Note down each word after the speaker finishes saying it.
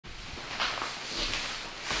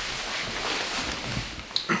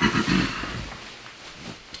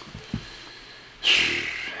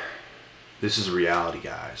This is a reality,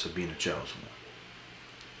 guys, of being a chosen one.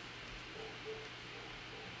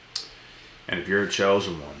 And if you're a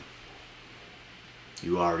chosen one,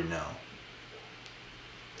 you already know.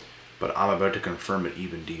 But I'm about to confirm it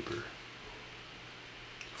even deeper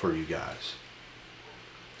for you guys.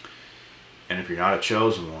 And if you're not a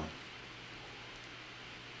chosen one,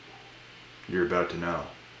 you're about to know.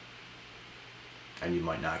 And you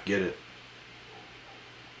might not get it,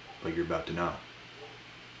 but you're about to know.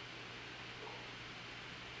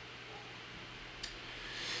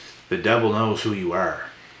 The devil knows who you are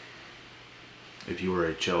if you are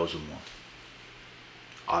a chosen one,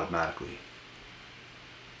 automatically.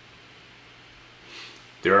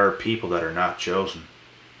 There are people that are not chosen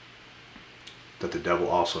that the devil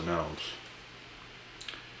also knows.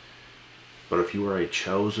 But if you are a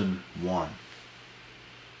chosen one,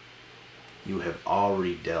 you have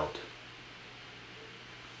already dealt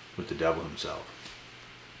with the devil himself.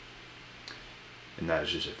 And that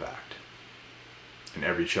is just a fact. And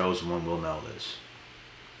every chosen one will know this.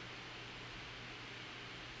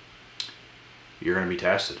 You're going to be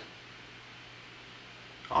tested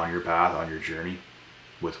on your path, on your journey,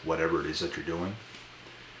 with whatever it is that you're doing.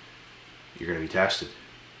 You're going to be tested.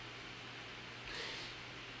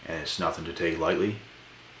 And it's nothing to take lightly.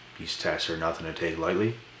 These tests are nothing to take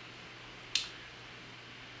lightly.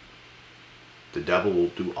 The devil will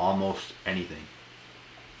do almost anything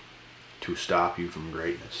to stop you from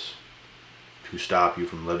greatness, to stop you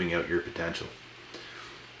from living out your potential.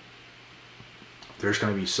 There's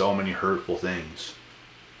going to be so many hurtful things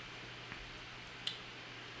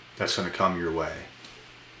that's going to come your way.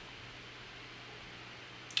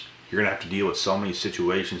 You're going to have to deal with so many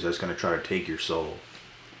situations that's going to try to take your soul.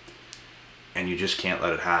 And you just can't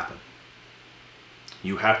let it happen.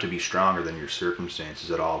 You have to be stronger than your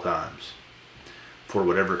circumstances at all times, for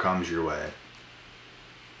whatever comes your way.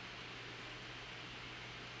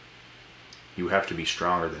 You have to be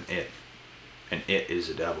stronger than it. And it is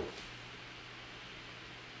the devil.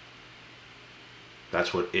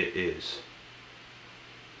 That's what it is.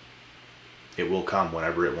 It will come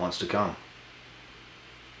whenever it wants to come.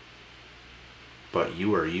 But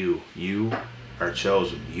you are you. You are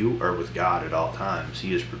chosen. You are with God at all times.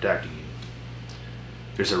 He is protecting you.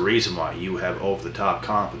 There's a reason why you have over-the-top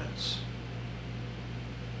confidence.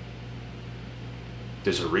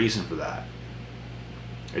 There's a reason for that.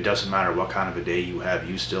 It doesn't matter what kind of a day you have,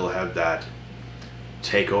 you still have that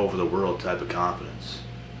take over the world type of confidence.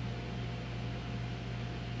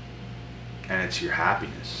 And it's your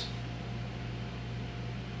happiness.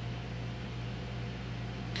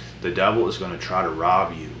 The devil is going to try to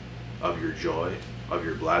rob you of your joy, of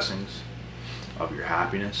your blessings, of your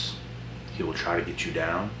happiness. He will try to get you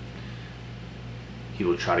down. He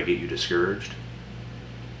will try to get you discouraged.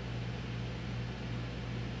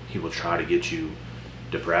 He will try to get you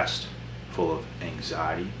depressed, full of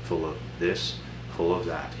anxiety, full of this, full of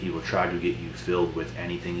that. He will try to get you filled with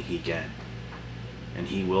anything he can. And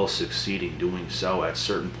he will succeed in doing so at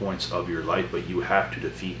certain points of your life, but you have to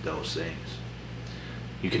defeat those things.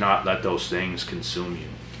 You cannot let those things consume you.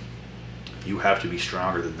 You have to be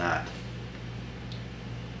stronger than that.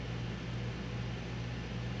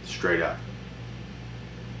 Straight up.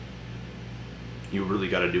 You really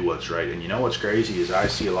got to do what's right. And you know what's crazy is I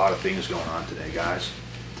see a lot of things going on today, guys,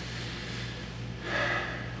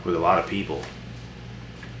 with a lot of people.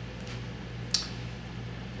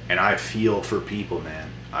 And I feel for people, man.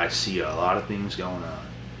 I see a lot of things going on.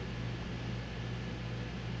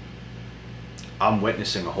 I'm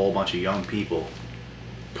witnessing a whole bunch of young people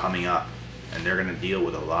coming up, and they're going to deal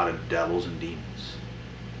with a lot of devils and demons.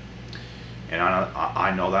 And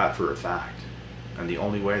I know that for a fact. And the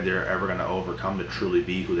only way they're ever going to overcome to truly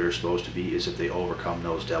be who they're supposed to be is if they overcome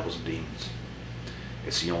those devils and demons.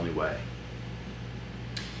 It's the only way.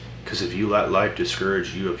 Because if you let life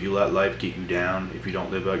discourage you, if you let life get you down, if you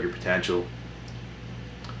don't live out your potential,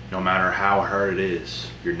 no matter how hard it is,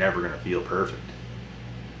 you're never going to feel perfect.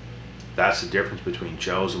 That's the difference between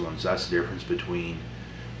chosen ones. That's the difference between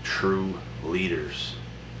true leaders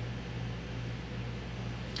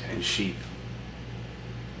and sheep.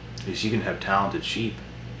 Because you can have talented sheep.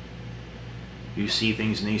 You see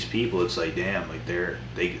things in these people, it's like, damn, like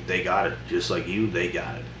they got it. Just like you, they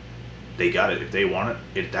got it. They got it. If they want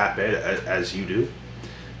it that bad as you do,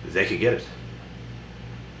 they could get it.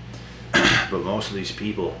 But most of these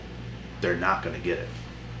people, they're not going to get it.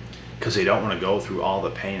 Because they don't want to go through all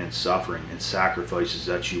the pain and suffering and sacrifices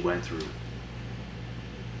that you went through.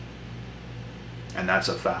 And that's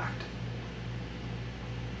a fact.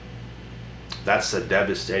 That's the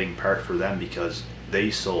devastating part for them, because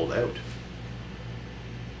they sold out.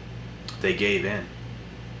 They gave in.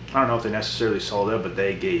 I don't know if they necessarily sold out, but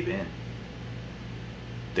they gave in.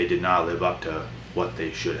 They did not live up to what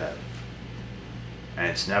they should have. And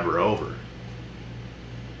it's never over.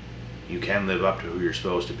 You can live up to who you're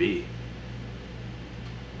supposed to be.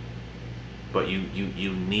 But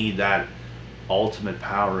you need that ultimate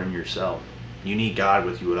power in yourself. You need God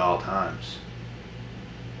with you at all times.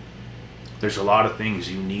 There's a lot of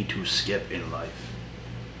things you need to skip in life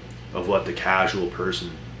of what the casual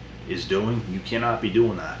person is doing. You cannot be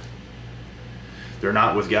doing that. They're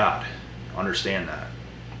not with God. Understand that.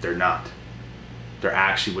 They're not. They're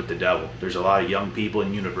actually with the devil. There's a lot of young people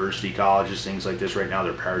in university, colleges, things like this right now.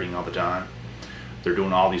 They're partying all the time. They're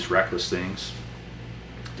doing all these reckless things.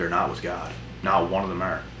 They're not with God. Not one of them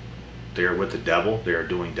are. They are with the devil. They are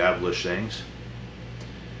doing devilish things.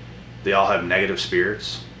 They all have negative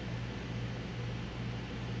spirits.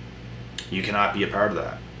 You cannot be a part of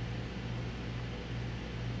that.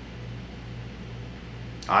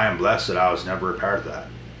 I am blessed that I was never a part of that.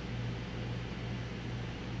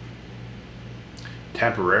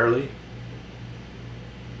 Temporarily,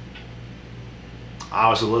 I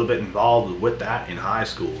was a little bit involved with that in high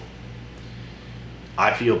school.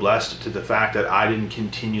 I feel blessed to the fact that I didn't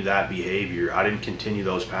continue that behavior. I didn't continue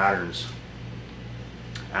those patterns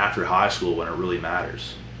after high school when it really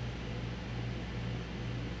matters.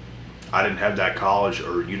 I didn't have that college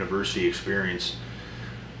or university experience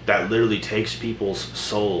that literally takes people's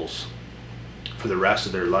souls for the rest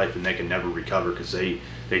of their life, and they can never recover because they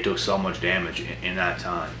took so much damage in that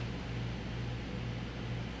time.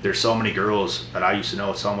 There's so many girls that I used to know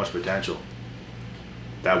with so much potential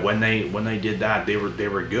that when they did that, they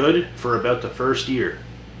were good for about the first year,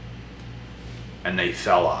 and they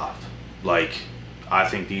fell off. Like, I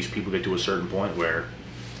think these people get to a certain point where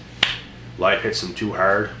life hits them too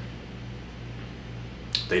hard.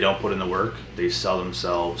 They don't put in the work. They sell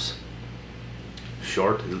themselves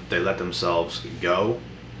short. They let themselves go,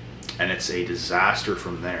 and it's a disaster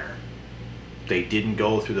from there. They didn't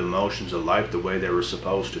go through the motions of life the way they were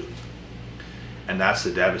supposed to, and that's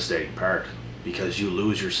the devastating part, because you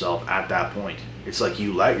lose yourself at that point. It's like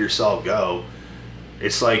you let yourself go.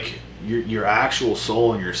 It's like your actual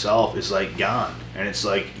soul and yourself is like gone, and it's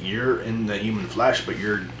like you're in the human flesh, but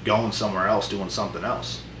you're going somewhere else doing something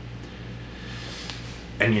else.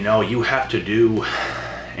 And you know, you have to do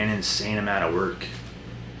an insane amount of work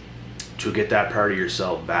to get that part of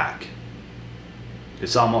yourself back.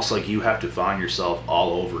 It's almost like you have to find yourself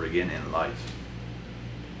all over again in life.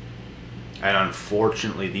 And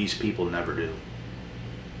unfortunately, these people never do.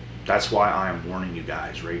 That's why I am warning you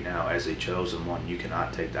guys right now, as a chosen one, you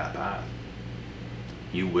cannot take that path.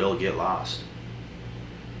 You will get lost.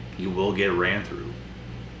 You will get ran through.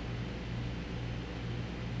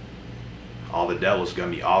 All the devil's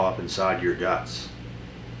going to be all up inside your guts.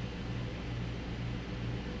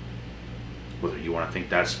 Whether you want to think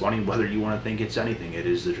that's funny, whether you want to think it's anything, it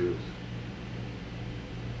is the truth.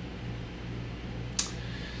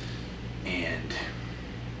 And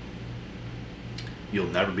you'll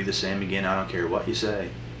never be the same again. I don't care what you say.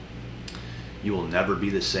 You will never be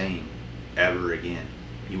the same ever again.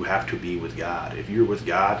 You have to be with God. If you're with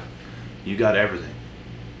God, you got everything.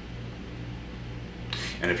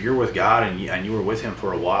 And if you're with God and you were with Him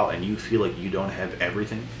for a while and you feel like you don't have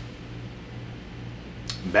everything,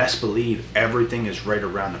 best believe everything is right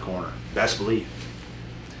around the corner. Best believe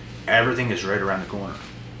everything is right around the corner.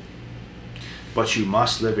 But you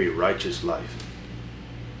must live a righteous life.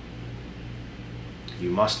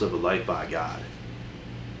 You must live a life by God.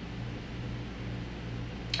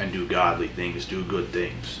 And do godly things, do good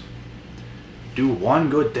things. Do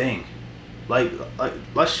one good thing. Like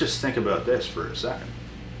let's just think about this for a second.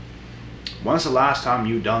 When's the last time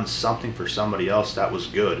you done something for somebody else that was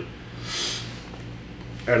good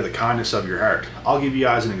out of the kindness of your heart? I'll give you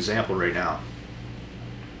guys an example right now.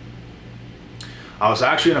 I was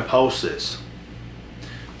actually going to post this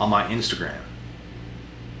on my Instagram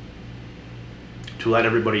to let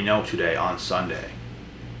everybody know today on Sunday.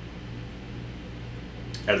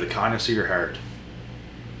 Out of the kindness of your heart,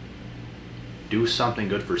 do something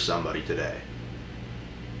good for somebody today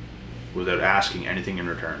without asking anything in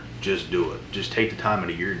return. Just do it. Just take the time out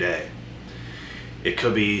of your day. It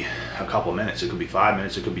could be a couple minutes, it could be 5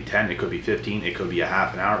 minutes, it could be 10, it could be 15, it could be a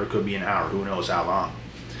half an hour, it could be an hour, who knows how long.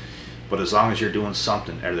 But as long as you're doing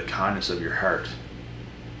something out of the kindness of your heart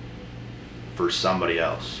for somebody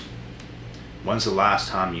else. When's the last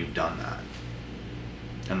time you've done that?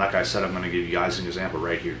 And like I said, I'm going to give you guys an example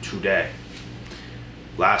right here today.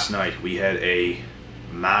 Last night we had a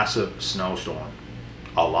massive snowstorm.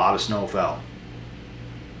 A lot of snow fell.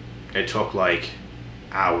 It took like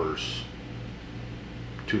hours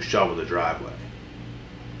to shovel the driveway.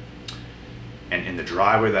 And in the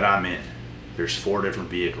driveway that I'm in, there's 4 different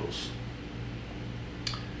vehicles.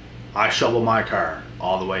 I shovel my car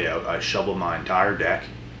all the way out. I shovel my entire deck,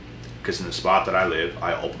 because in the spot that I live,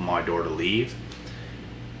 I open my door to leave,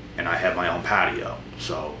 and I have my own patio.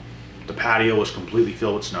 So the patio was completely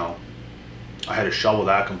filled with snow. I had to shovel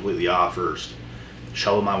that completely off first,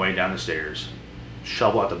 shovel my way down the stairs,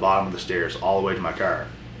 shovel at the bottom of the stairs all the way to my car,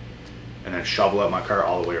 and then shovel out my car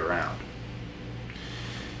all the way around.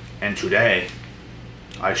 And today,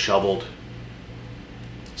 I shoveled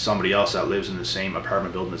somebody else that lives in the same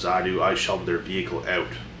apartment building as I do. I shoveled their vehicle out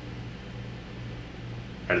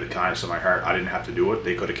of the kindness of my heart. I didn't have to do it.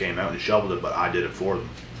 They could have came out and shoveled it, but I did it for them.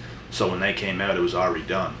 So when they came out, it was already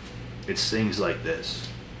done. It's things like this.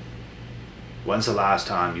 When's the last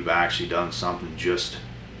time you've actually done something just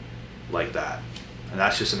like that? And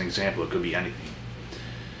that's just an example. It could be anything.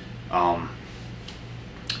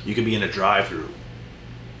 You could be in a drive-through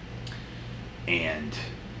and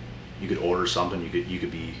you could order something. You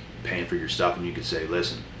could be paying for your stuff, and you could say,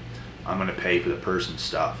 listen, I'm going to pay for the person's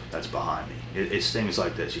stuff that's behind me. It's things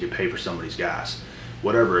like this. You could pay for somebody's gas,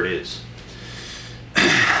 whatever it is.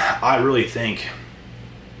 I really think,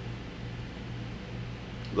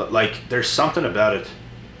 like, there's something about it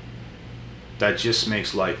that just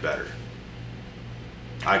makes life better.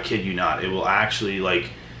 I kid you not. It will actually,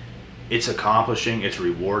 like, it's accomplishing, it's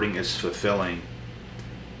rewarding, it's fulfilling,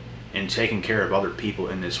 and taking care of other people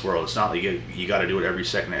in this world. It's not like you got to do it every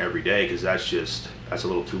second of every day, because that's a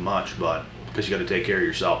little too much, but because you got to take care of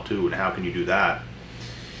yourself too. And how can you do that?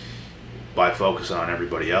 By focusing on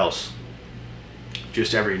everybody else.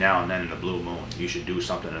 Just every now and then in a blue moon, you should do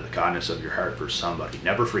something in the kindness of your heart for somebody.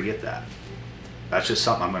 Never forget that. That's just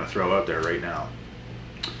something I'm going to throw out there right now.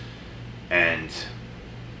 And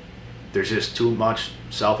there's just too much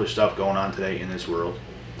selfish stuff going on today in this world.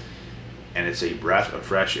 And it's a breath of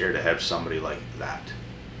fresh air to have somebody like that.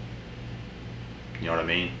 You know what I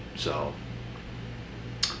mean? So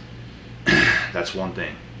that's one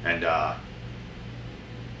thing. And I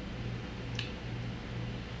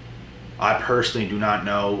personally do not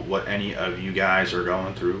know what any of you guys are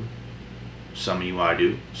going through. Some of you I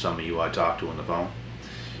do. Some of you I talk to on the phone.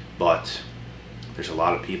 But there's a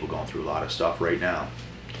lot of people going through a lot of stuff right now.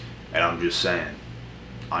 And I'm just saying,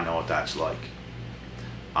 I know what that's like.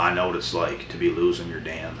 I know what it's like to be losing your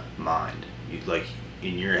damn mind. Like,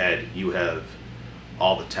 in your head, you have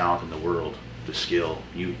all the talent in the world, the skill.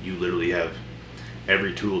 You literally have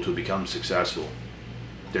every tool to become successful.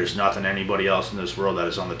 There's nothing anybody else in this world that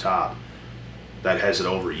is on the top that has it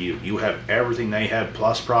over you. You have everything they have,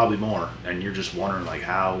 plus probably more, and you're just wondering, like,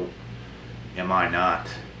 how am I not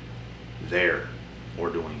there, or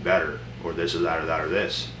doing better, or this or that or that or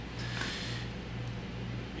this?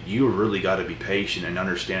 You really got to be patient and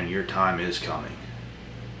understand your time is coming.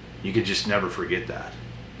 You could just never forget that.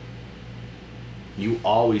 You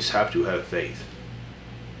always have to have faith.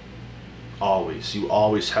 Always. You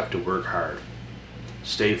always have to work hard.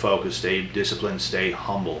 Stay focused, stay disciplined, stay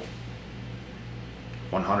humble.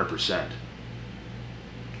 100%.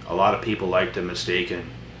 A lot of people like to mistake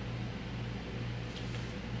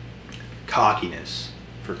cockiness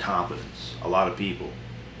for confidence. A lot of people.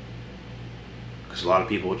 Because a lot of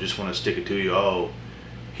people just want to stick it to you. Oh,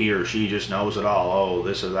 he or she just knows it all. Oh,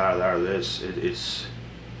 this or that or that or this.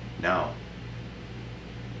 No.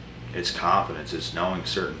 It's confidence. It's knowing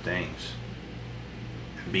certain things.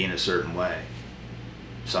 And being a certain way.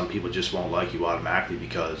 Some people just won't like you automatically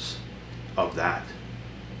because of that.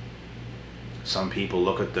 Some people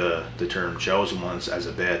look at the term chosen ones as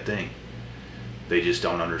a bad thing. They just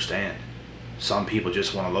don't understand. Some people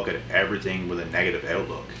just want to look at everything with a negative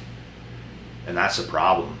outlook. And that's a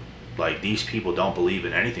problem. Like, these people don't believe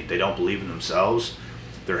in anything. They don't believe in themselves.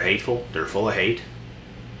 They're hateful. They're full of hate.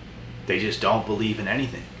 They just don't believe in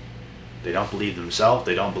anything. They don't believe in themselves.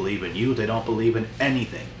 They don't believe in you. They don't believe in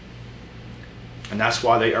anything. And that's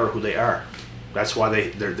why they are who they are. That's why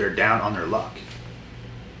they're down on their luck.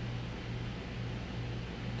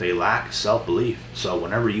 They lack self-belief. So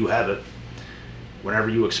whenever you have it, whenever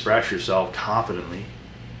you express yourself confidently,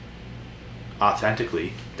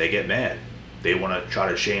 authentically, they get mad. They want to try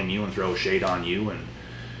to shame you and throw shade on you and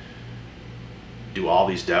do all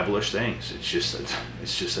these devilish things. It's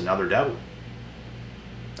just another devil.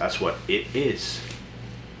 That's what it is.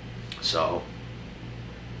 So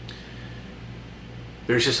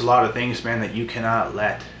there's just a lot of things, man, that you cannot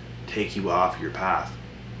let take you off your path.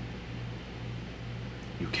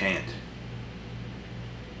 You can't.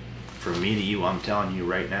 From me to you, I'm telling you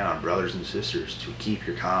right now, brothers and sisters, to keep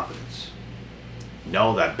your confidence.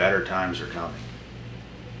 Know that better times are coming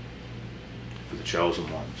for the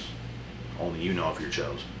chosen ones. Only you know if you're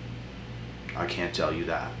chosen. I can't tell you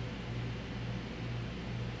that.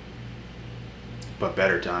 But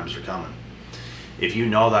better times are coming. If you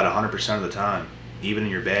know that 100% of the time, even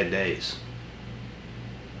in your bad days,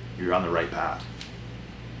 you're on the right path.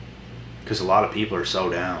 Because a lot of people are so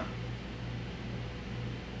down.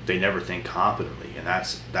 They never think confidently, and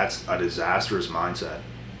that's a disastrous mindset.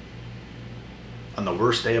 On the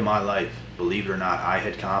worst day of my life, believe it or not, I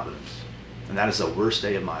had confidence. And that is the worst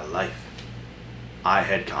day of my life. I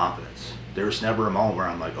had confidence. There was never a moment where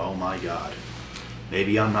I'm like, oh my God,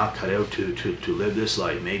 maybe I'm not cut out to live this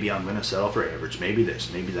life. Maybe I'm going to settle for average. Maybe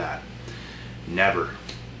this, maybe that. Never.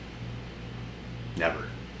 Never.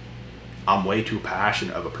 I'm way too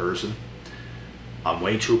passionate of a person. I'm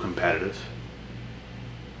way too competitive.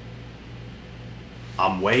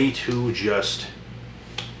 I'm way too just,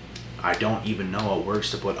 I don't even know what words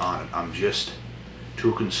to put on it. I'm just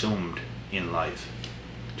too consumed in life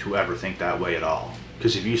to ever think that way at all.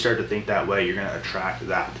 Because if you start to think that way, you're going to attract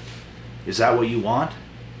that. Is that what you want?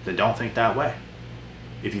 Then don't think that way.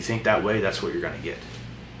 If you think that way, that's what you're going to get.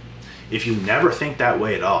 If you never think that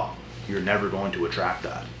way at all, you're never going to attract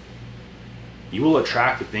that. You will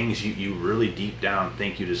attract the things you really deep down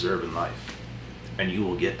think you deserve in life. And you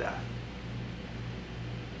will get that.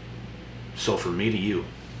 So for me to you,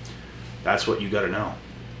 that's what you got to know.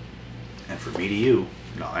 And for me to you,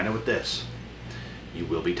 now I know with this, you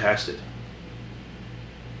will be tested.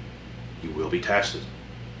 You will be tested.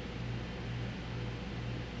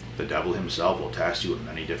 The devil himself will test you in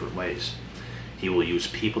many different ways. He will use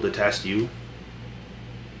people to test you.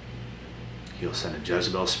 He'll send a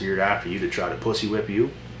Jezebel spirit after you to try to pussy whip you.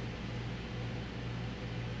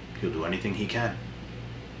 He'll do anything he can.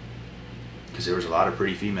 Because there was a lot of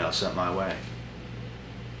pretty females sent my way.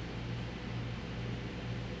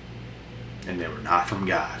 And they were not from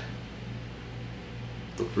God.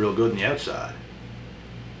 Looked real good on the outside.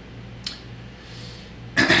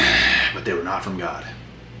 But they were not from God.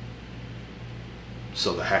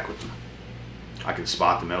 So the heck with them. I can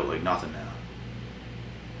spot them out like nothing now.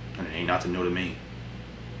 And it ain't nothing new to me.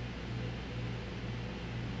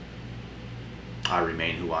 I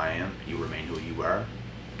remain who I am. You remain who you are.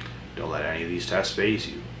 Don't let any of these tests phase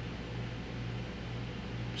you.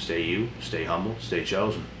 Stay you, stay humble, stay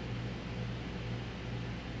chosen.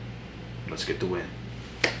 Let's get the win.